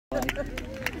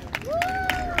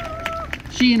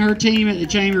She and her team at the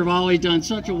Chamber have always done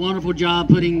such a wonderful job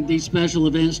putting these special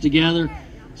events together.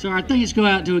 So our thanks go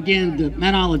out to, again, the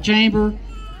Mount Olive Chamber,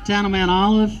 Town of Mount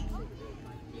Olive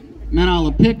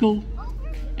Pickle,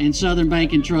 and Southern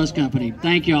Bank and Trust Company.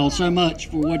 Thank you all so much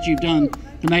for what you've done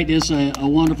to make this a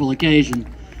wonderful occasion.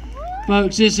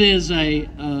 Folks, this is a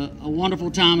wonderful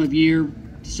time of year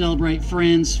to celebrate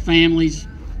friends, families,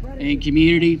 and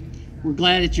community. We're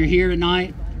glad that you're here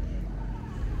tonight.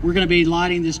 We're going to be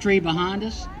lighting this tree behind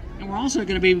us, and we're also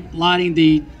going to be lighting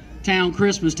the town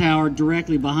Christmas tower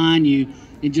directly behind you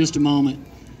in just a moment.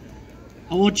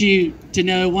 I want you to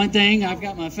know one thing. I've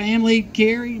got my family,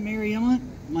 Carrie, Mary Emma,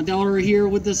 my daughter are here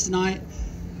with us tonight.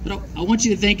 But I want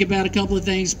you to think about a couple of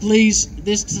things. Please,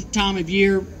 this time of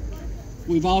year,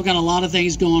 we've all got a lot of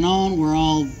things going on. We're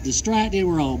all distracted.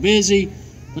 We're all busy.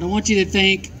 But I want you to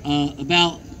think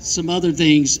about some other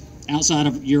things outside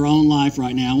of your own life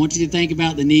right now. I want you to think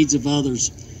about the needs of others.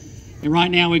 And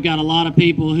right now we've got a lot of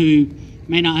people who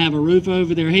may not have a roof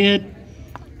over their head,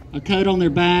 a coat on their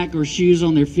back, or shoes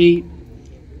on their feet.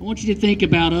 I want you to think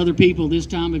about other people this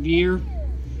time of year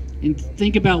and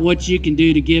think about what you can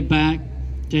do to give back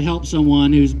to help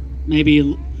someone who's maybe a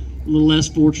little less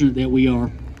fortunate than we are.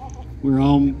 We're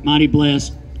all mighty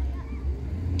blessed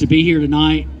to be here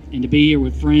tonight and to be here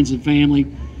with friends and family.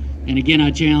 And again,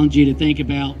 I challenge you to think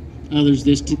about others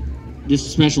this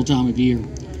special time of year.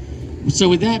 So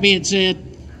with that being said,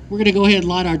 we're going to go ahead and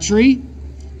light our tree.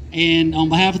 And on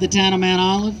behalf of the town of Mount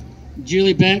Olive,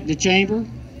 Julie Beck, the Chamber,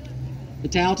 the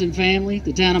Talton family,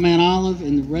 the town of Mount Olive,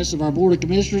 and the rest of our Board of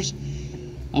Commissioners,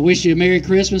 I wish you a Merry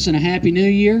Christmas and a Happy New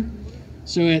Year.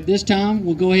 So at this time,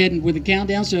 we'll go ahead and with the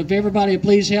countdown. So if everybody will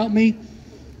please help me,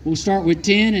 we'll start with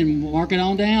 10 and mark it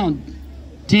on down.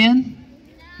 10,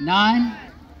 9,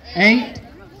 8,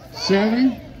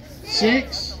 7,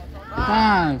 6,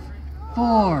 5,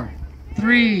 4,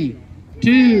 3,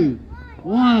 2,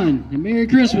 1. And Merry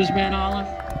Christmas, Mount Olive.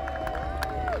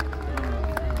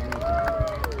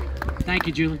 Thank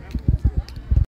you, Julie.